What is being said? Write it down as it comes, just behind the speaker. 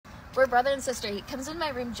We're brother and sister. He comes in my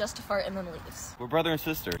room just to fart and then leaves. We're brother and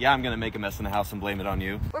sister. Yeah, I'm gonna make a mess in the house and blame it on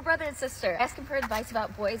you. We're brother and sister. I ask him for advice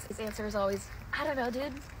about boys. His answer is always, I don't know,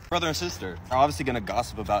 dude. Brother and sister are obviously gonna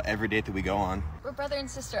gossip about every date that we go on. We're brother and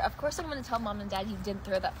sister. Of course I'm gonna tell mom and dad you didn't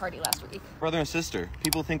throw that party last week. Brother and sister.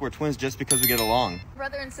 People think we're twins just because we get along.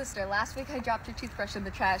 Brother and sister. Last week I dropped your toothbrush in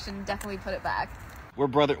the trash and definitely put it back. We're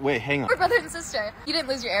brother. Wait, hang on. We're brother and sister. You didn't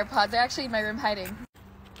lose your AirPods. They're actually in my room hiding.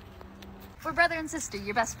 We're brother and sister.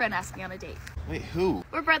 Your best friend asked me on a date. Wait, who?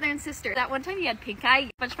 We're brother and sister. That one time you had pink eye, a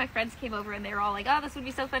bunch of my friends came over and they were all like, oh, this would be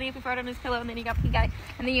so funny if we farted on his pillow, and then you got pink eye.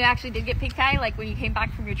 And then you actually did get pink eye, like when you came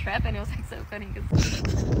back from your trip, and it was like so funny.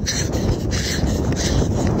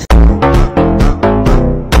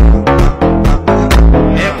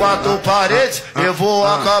 Em quatro paredes, eu vou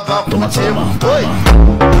acabar contigo. Oi!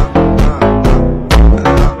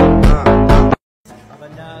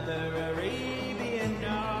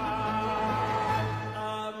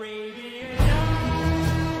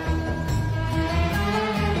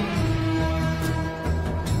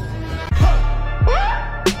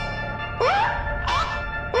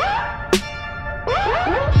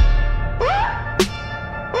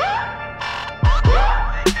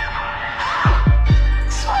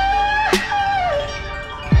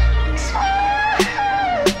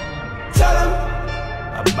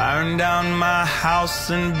 Burn down my house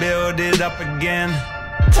and build it up again.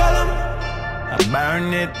 Tell 'em I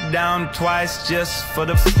burned it down twice just for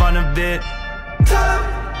the fun of it. Tell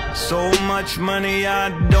 'em so much money I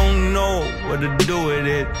don't know what to do with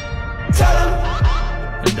it. Tell 'em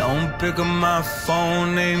I don't pick up my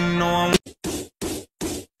phone, they know I'm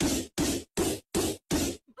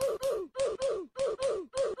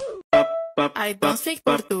I don't speak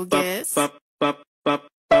portugués.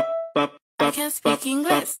 I can't speak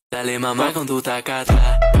English. Dale mamá con tu tacata.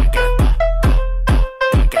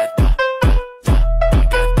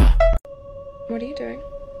 What are you doing?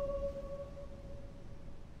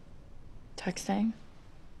 Texting.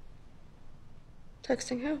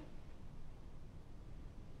 Texting who?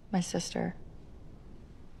 My sister.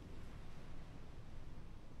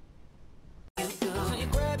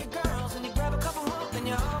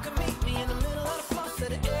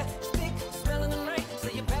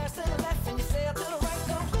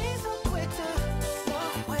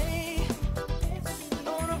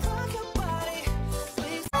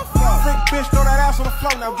 Bitch, throw that ass on the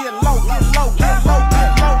floor now, get low, get low, get low,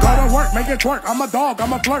 get low. Go to work, make it twerk, I'm a dog,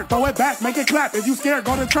 I'm a flirt. Throw it back, make it clap, if you scared,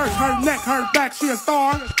 go to church. Her neck, her back, she a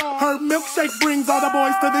star. Her milkshake brings all the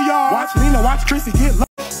boys to the yard. Watch Nina, watch Chrissy get low.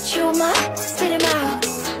 Chew 'em up, spit 'em out.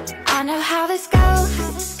 I know how this goes.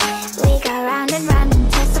 We go round and round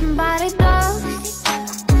until somebody blows.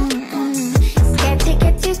 Scared to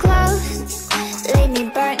get too close. Leave me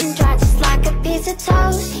burnt and dry just like a piece of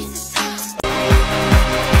toast.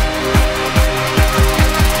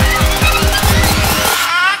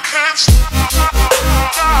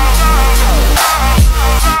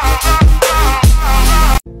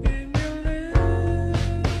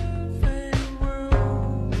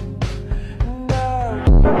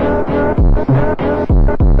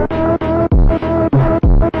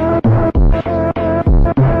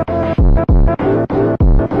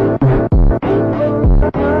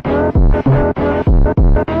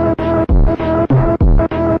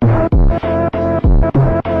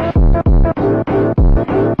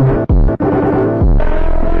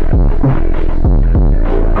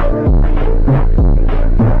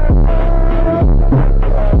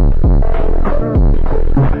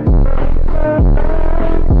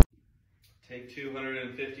 Take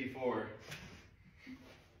 254.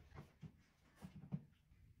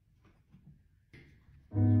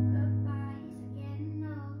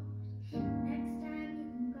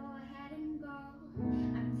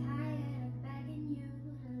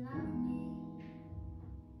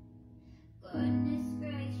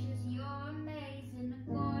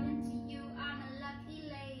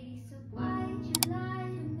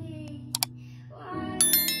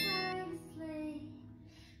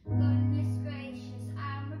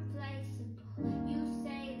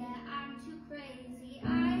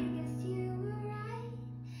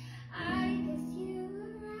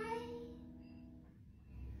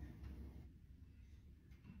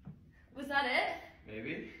 Was that it?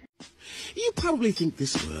 Maybe. You probably think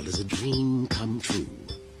this world is a dream come true,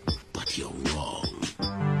 but you're wrong.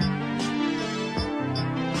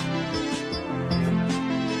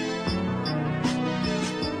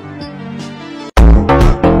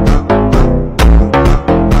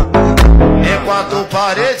 Em quatro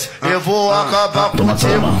paredes, eu vou acabar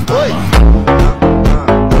contigo. Oi!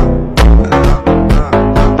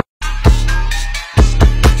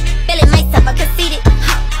 Feeling myself, I can see it.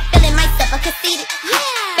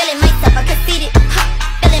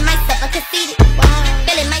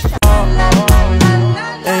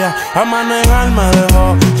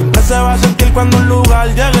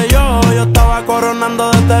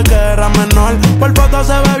 era menor. Por foto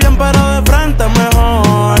se ve bien, pero de frente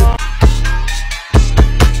mejor.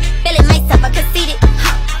 Feeling myself, I conceited.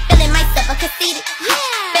 Feeling myself, I conceited.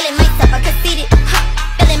 Feeling myself, I conceited.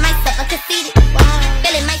 Feeling myself, I conceited.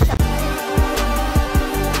 Feeling myself.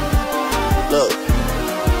 Look,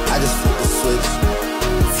 I just flipped the switch.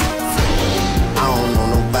 I don't know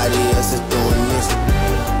nobody else is doing this.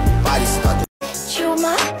 Body started. Chew 'em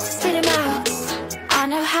up, spit 'em out. I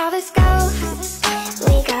know how this goes.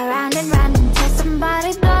 We go round and round until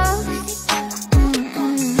somebody blows.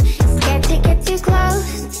 Scared to get too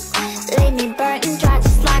close. Leave me burnt and dry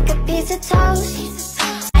just like a piece of toast.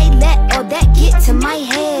 I let all that get to my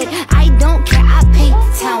head. I don't care, I paint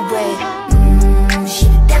the town red. She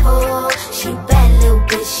the devil, she a bad little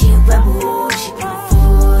bitch, she a rebel. She put her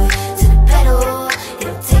foot to the pedal.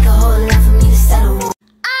 It'll take a whole lot for me to settle.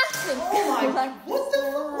 Oh my god. What the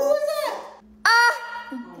fuck? Who was that?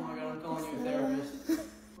 Oh my god, I'm calling you a therapist.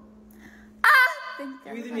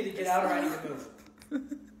 You either need to get out or I need to move.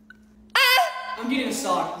 I'm getting a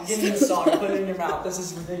sock. I'm getting a sock. Put it in your mouth. This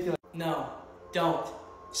is ridiculous. No, don't.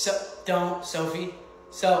 Don't, Sophie.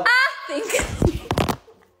 So. Thank you.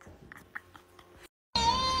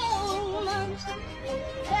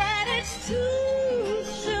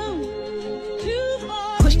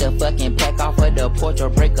 Push the fucking pack off of the porch or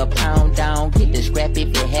break a pound down. Get the scrap if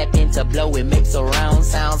it happen to blow, it makes a round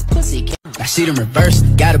sounds. Pussy can I see them reverse,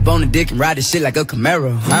 got a bone and dick and ride this shit like a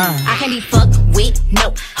Camaro. I can't be fucked with,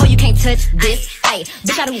 no. Ho, you can't touch this, ayy.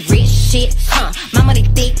 Bitch, I do rich shit, huh? My money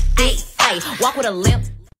thick, ayy. Walk with a limp.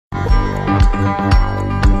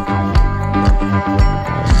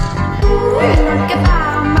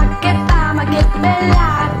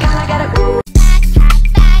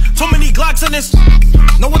 Too many Glocks in this.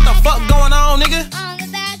 Know what the fuck?